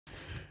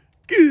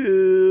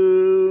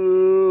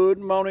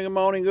Good morning, good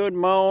morning, good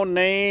morning.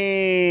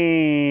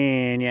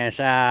 Yes,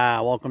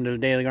 welcome to the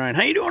Daily Grind.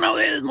 How you doing out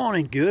there this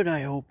morning? Good,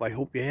 I hope. I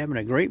hope you're having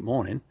a great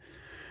morning.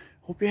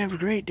 Hope you have a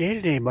great day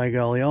today, by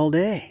golly, all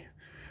day.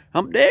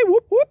 Hump day,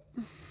 whoop, whoop.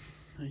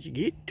 As you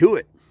get to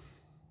it.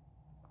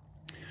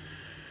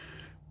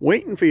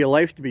 Waiting for your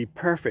life to be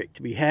perfect,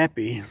 to be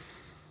happy.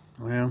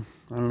 Well,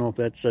 I don't know if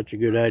that's such a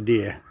good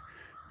idea.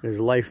 Because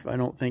life, I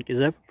don't think, is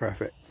ever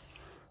perfect.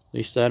 At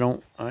least I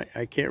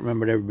can't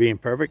remember it ever being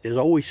perfect. There's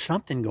always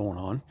something going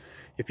on.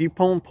 If you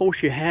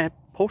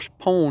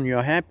postpone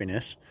your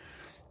happiness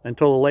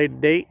until a later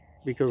date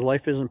because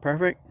life isn't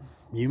perfect,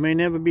 you may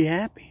never be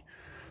happy.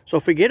 So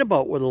forget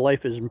about whether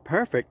life isn't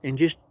perfect and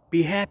just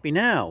be happy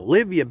now.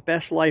 Live your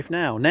best life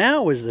now.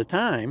 Now is the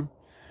time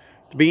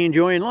to be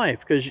enjoying life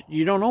because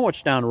you don't know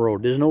what's down the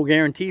road. There's no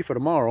guarantee for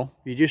tomorrow.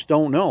 You just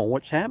don't know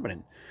what's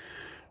happening.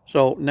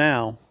 So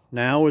now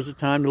is the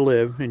time to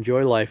live,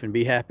 enjoy life, and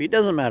be happy. It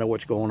doesn't matter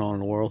what's going on in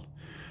the world.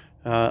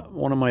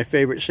 One of my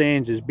favorite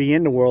sayings is, be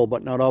in the world,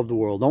 but not of the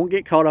world. Don't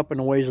get caught up in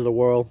the ways of the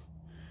world,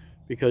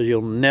 because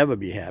you'll never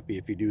be happy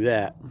if you do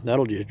that.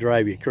 That'll just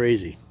drive you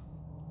crazy.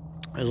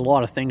 There's a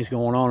lot of things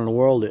going on in the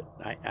world that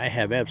I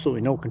have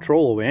absolutely no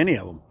control over any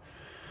of them.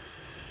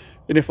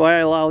 And if I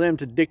allow them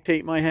to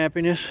dictate my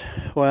happiness,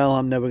 well,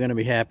 I'm never going to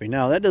be happy.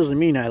 Now, that doesn't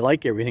mean I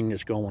like everything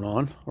that's going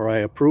on, or I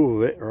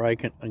approve of it, or I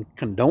can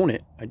condone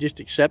it. I just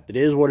accept it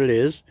is what it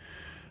is.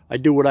 I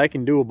do what I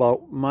can do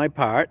about my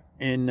part,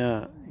 and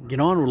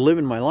get on with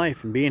living my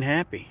life and being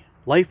happy.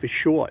 Life is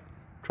short.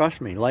 Trust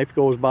me, life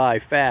goes by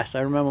fast.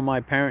 I remember my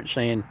parents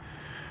saying,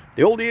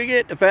 the older you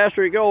get, the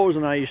faster it goes.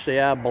 And I used to say,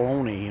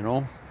 baloney, you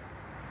know.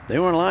 They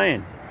weren't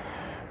lying.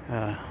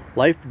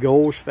 Life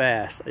goes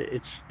fast.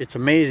 It's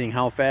amazing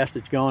how fast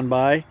it's gone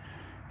by.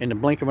 In the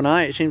blink of an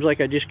eye, it seems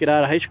like I just got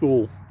out of high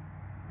school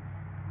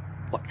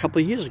a couple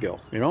of years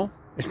ago, you know.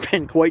 It's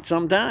been quite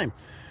some time.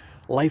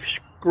 Life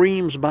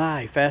screams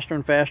by faster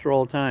and faster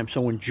all the time.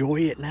 So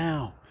enjoy it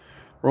now.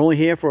 We're only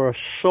here for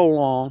so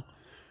long.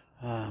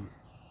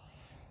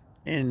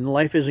 And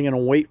life isn't going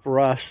to wait for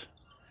us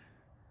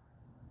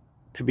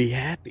to be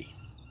happy.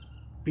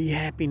 Be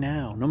happy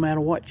now. No matter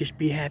what, just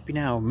be happy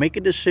now. Make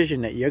a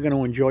decision that you're going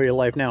to enjoy your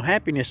life now.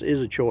 Happiness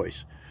is a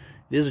choice.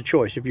 It is a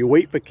choice. If you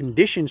wait for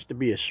conditions to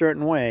be a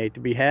certain way to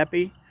be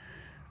happy,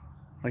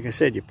 like I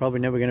said, you're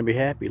probably never going to be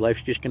happy.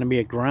 Life's just going to be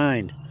a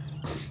grind.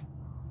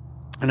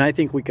 And I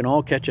think we can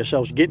all catch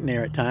ourselves getting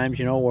there at times,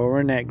 you know, where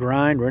we're in that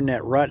grind, we're in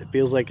that rut. It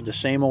feels like it's the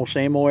same old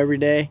every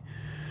day.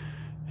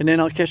 And then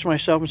I'll catch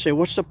myself and say,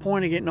 what's the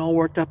point of getting all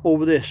worked up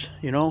over this?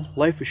 You know,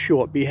 life is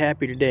short. Be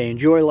happy today.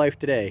 Enjoy life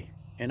today.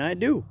 And I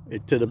do.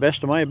 To the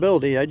best of my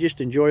ability, I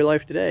just enjoy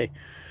life today.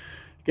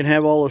 You can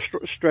have all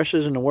the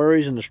stresses and the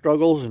worries and the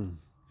struggles, and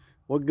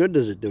what good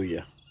does it do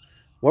you?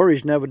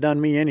 Worry's never done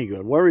me any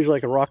good. Worry's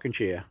like a rocking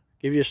chair.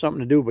 Give you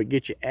something to do, but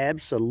get you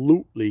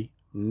absolutely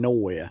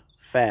nowhere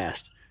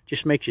fast.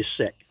 Just makes you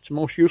sick. It's the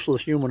most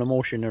useless human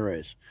emotion there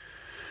is.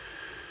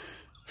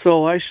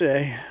 So I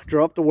say,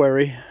 drop the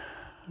worry,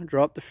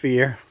 drop the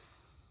fear,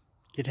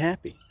 get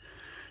happy.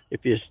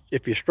 If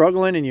you're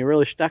struggling and you're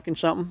really stuck in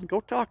something, go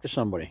talk to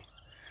somebody.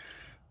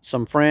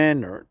 Some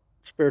friend or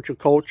spiritual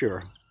coach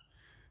or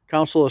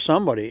counselor,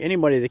 somebody,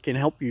 anybody that can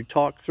help you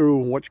talk through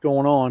what's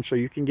going on so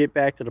you can get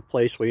back to the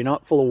place where you're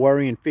not full of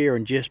worry and fear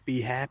and just be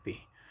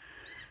happy.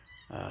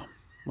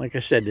 Like I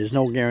said, there's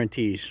no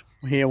guarantees.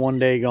 We're here one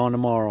day, gone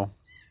tomorrow.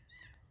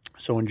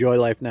 So enjoy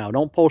life now.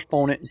 Don't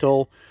postpone it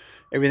until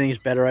everything's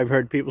better. I've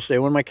heard people say,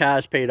 when my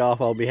car's paid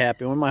off, I'll be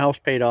happy. When my house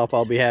paid off,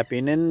 I'll be happy.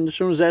 And then as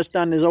soon as that's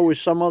done, there's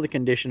always some other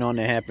condition on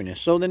their happiness.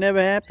 So they're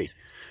never happy.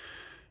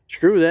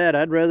 Screw that.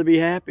 I'd rather be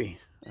happy.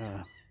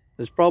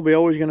 There's probably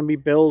always going to be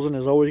bills, and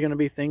there's always going to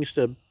be things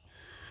to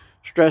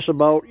stress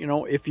about, you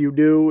know, if you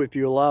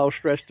allow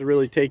stress to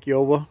really take you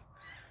over.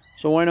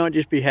 So why not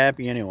just be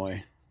happy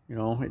anyway? You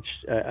know,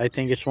 I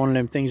think it's one of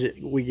them things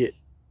that we get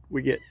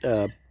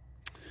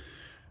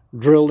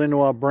drilled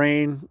into our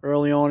brain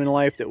early on in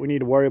life that we need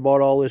to worry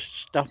about all this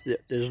stuff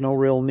that there's no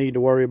real need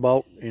to worry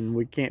about, and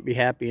we can't be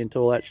happy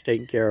until that's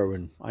taken care of.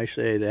 And I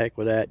say, the heck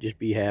with that, just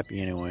be happy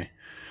anyway.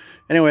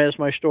 Anyway, that's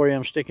my story.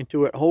 I'm sticking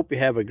to it. Hope you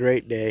have a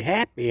great day.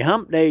 Happy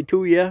hump day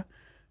to you.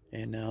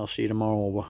 And I'll see you tomorrow. Over.